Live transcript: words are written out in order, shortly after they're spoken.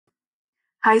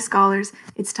Hi, scholars.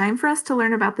 It's time for us to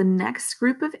learn about the next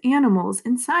group of animals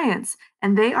in science,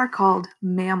 and they are called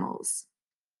mammals.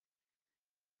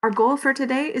 Our goal for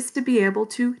today is to be able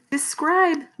to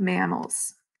describe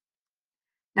mammals.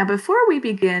 Now, before we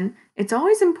begin, it's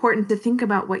always important to think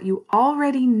about what you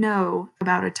already know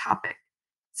about a topic.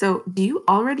 So, do you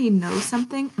already know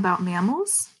something about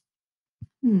mammals?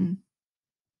 Hmm.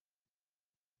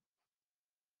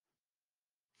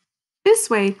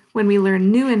 This way, when we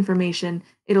learn new information,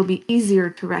 it'll be easier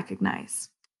to recognize.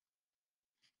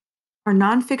 Our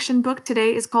nonfiction book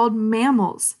today is called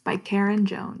Mammals by Karen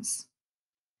Jones.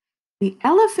 The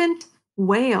elephant,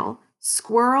 whale,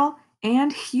 squirrel,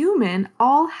 and human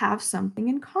all have something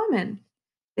in common.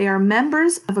 They are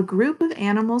members of a group of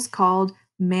animals called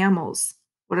mammals.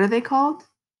 What are they called?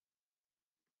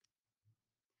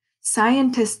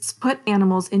 Scientists put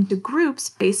animals into groups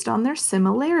based on their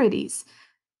similarities.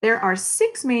 There are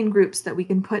 6 main groups that we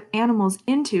can put animals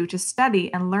into to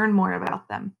study and learn more about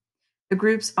them. The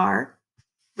groups are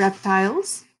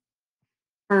reptiles,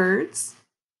 birds,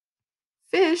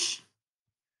 fish,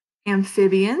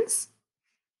 amphibians,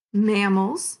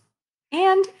 mammals,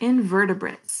 and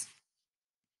invertebrates.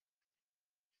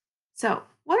 So,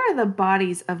 what are the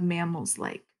bodies of mammals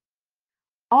like?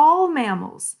 All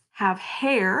mammals have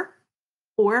hair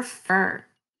or fur.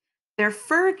 Their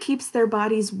fur keeps their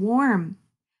bodies warm.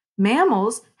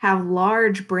 Mammals have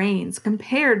large brains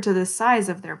compared to the size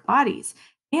of their bodies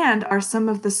and are some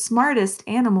of the smartest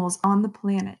animals on the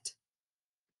planet.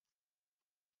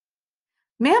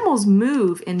 Mammals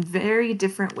move in very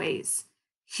different ways.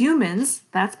 Humans,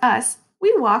 that's us,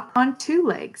 we walk on 2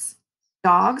 legs.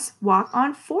 Dogs walk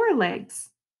on 4 legs.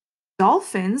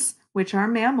 Dolphins, which are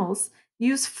mammals,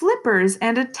 use flippers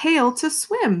and a tail to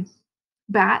swim.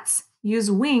 Bats use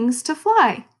wings to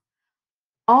fly.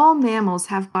 All mammals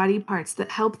have body parts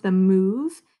that help them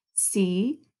move,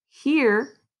 see,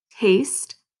 hear,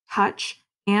 taste, touch,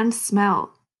 and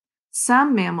smell.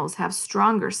 Some mammals have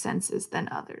stronger senses than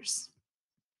others.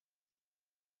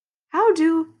 How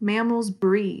do mammals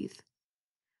breathe?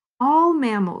 All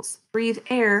mammals breathe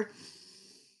air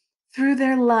through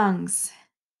their lungs.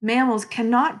 Mammals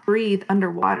cannot breathe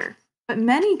underwater, but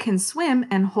many can swim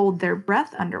and hold their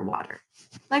breath underwater,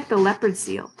 like the leopard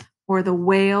seal, or the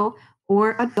whale,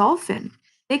 or a dolphin.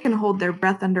 They can hold their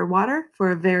breath underwater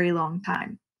for a very long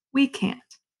time. We can't.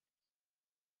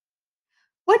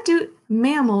 What do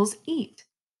mammals eat?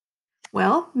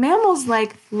 Well, mammals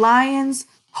like lions,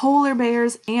 polar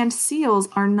bears, and seals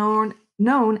are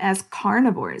known as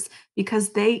carnivores because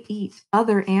they eat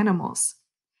other animals.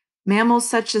 Mammals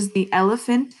such as the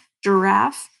elephant,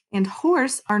 giraffe, and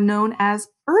horse are known as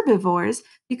herbivores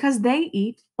because they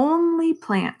eat only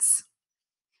plants.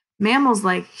 Mammals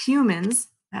like humans,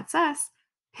 that's us,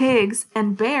 pigs,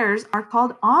 and bears are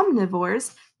called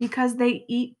omnivores because they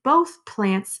eat both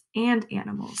plants and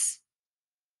animals.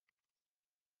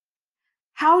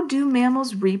 How do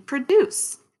mammals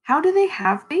reproduce? How do they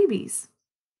have babies?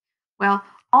 Well,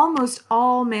 almost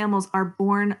all mammals are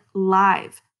born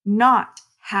live, not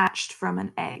hatched from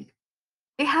an egg.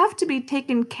 They have to be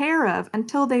taken care of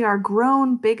until they are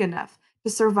grown big enough to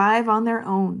survive on their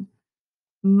own.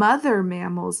 Mother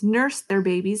mammals nurse their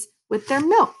babies with their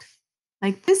milk.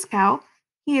 Like this cow,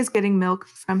 he is getting milk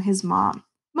from his mom.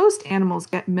 Most animals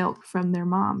get milk from their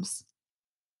moms.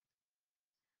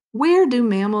 Where do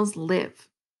mammals live?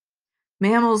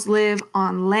 Mammals live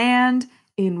on land,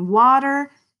 in water,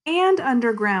 and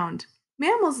underground.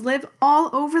 Mammals live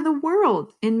all over the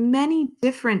world in many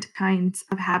different kinds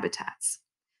of habitats.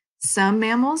 Some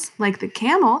mammals, like the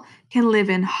camel, can live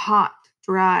in hot,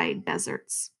 dry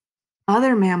deserts.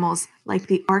 Other mammals, like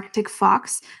the Arctic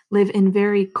fox, live in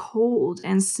very cold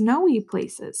and snowy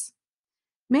places.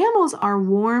 Mammals are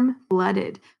warm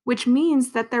blooded, which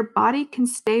means that their body can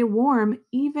stay warm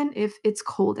even if it's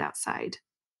cold outside.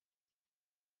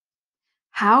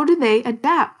 How do they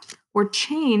adapt or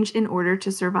change in order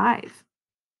to survive?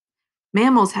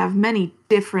 Mammals have many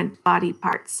different body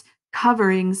parts,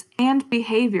 coverings, and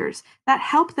behaviors that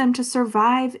help them to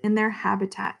survive in their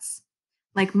habitats.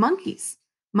 Like monkeys.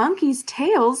 Monkeys'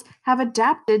 tails have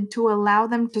adapted to allow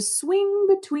them to swing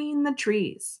between the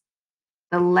trees.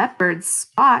 The leopard's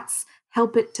spots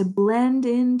help it to blend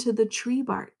into the tree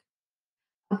bark.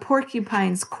 A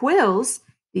porcupine's quills,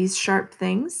 these sharp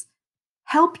things,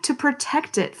 help to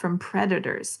protect it from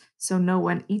predators so no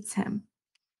one eats him.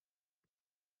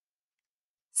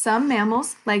 Some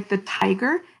mammals, like the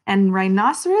tiger and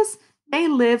rhinoceros, they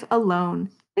live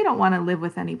alone. They don't want to live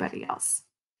with anybody else.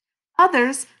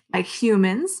 Others, like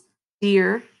humans,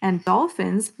 deer, and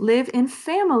dolphins, live in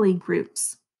family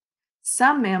groups.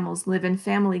 Some mammals live in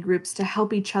family groups to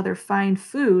help each other find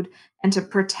food and to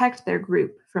protect their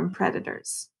group from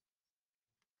predators.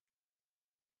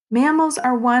 Mammals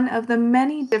are one of the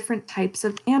many different types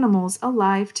of animals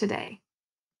alive today.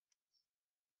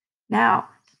 Now,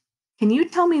 can you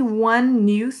tell me one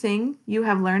new thing you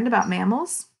have learned about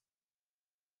mammals?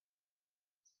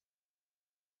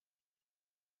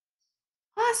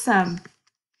 Awesome.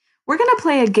 We're going to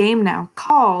play a game now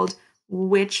called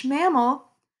Which Mammal?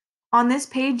 On this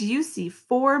page, you see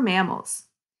four mammals.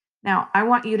 Now, I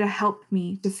want you to help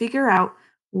me to figure out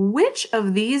which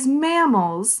of these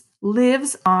mammals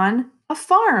lives on a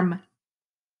farm.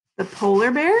 The polar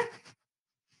bear,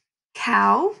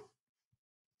 cow,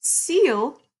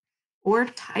 seal, or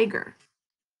tiger.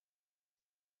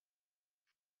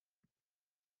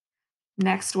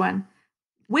 Next one.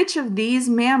 Which of these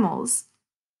mammals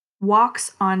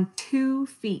walks on 2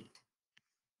 feet?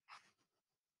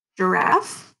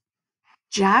 Giraffe,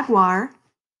 jaguar,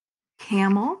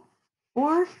 camel,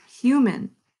 or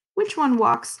human? Which one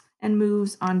walks and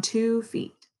moves on 2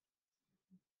 feet?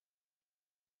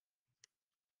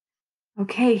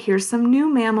 Okay, here's some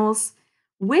new mammals.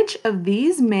 Which of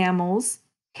these mammals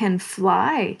can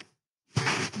fly?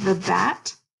 The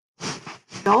bat,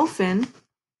 dolphin,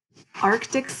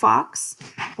 Arctic fox,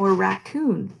 or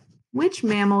raccoon? Which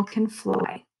mammal can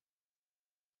fly?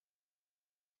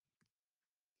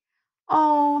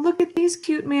 Oh, look at these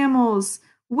cute mammals.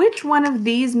 Which one of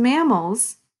these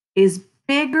mammals is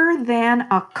bigger than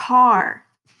a car?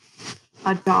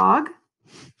 A dog,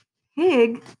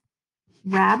 pig,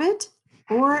 rabbit,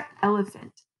 or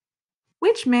elephant?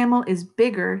 Which mammal is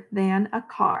bigger than a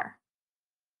car?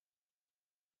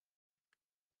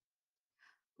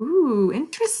 Ooh,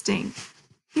 interesting.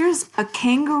 Here's a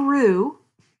kangaroo,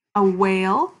 a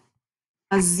whale,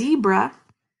 a zebra,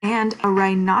 and a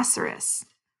rhinoceros.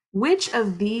 Which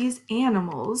of these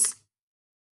animals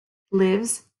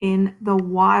lives in the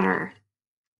water?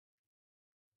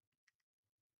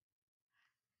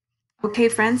 Okay,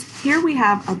 friends, here we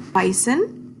have a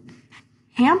bison,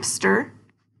 hamster,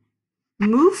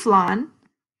 mouflon,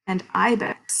 and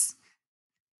ibex.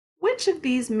 Which of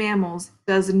these mammals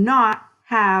does not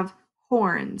have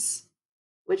horns?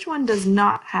 Which one does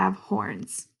not have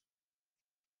horns?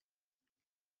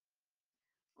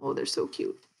 Oh, they're so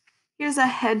cute. Here's a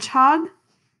hedgehog,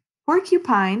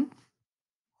 porcupine,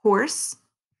 horse,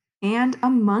 and a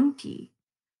monkey.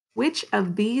 Which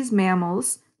of these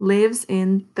mammals lives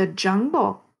in the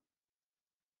jungle?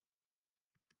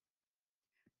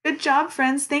 Good job,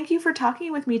 friends. Thank you for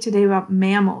talking with me today about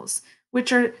mammals,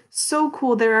 which are so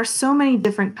cool. There are so many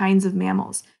different kinds of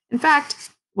mammals. In fact,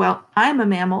 well, I'm a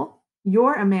mammal,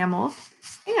 you're a mammal,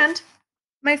 and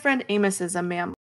my friend Amos is a mammal.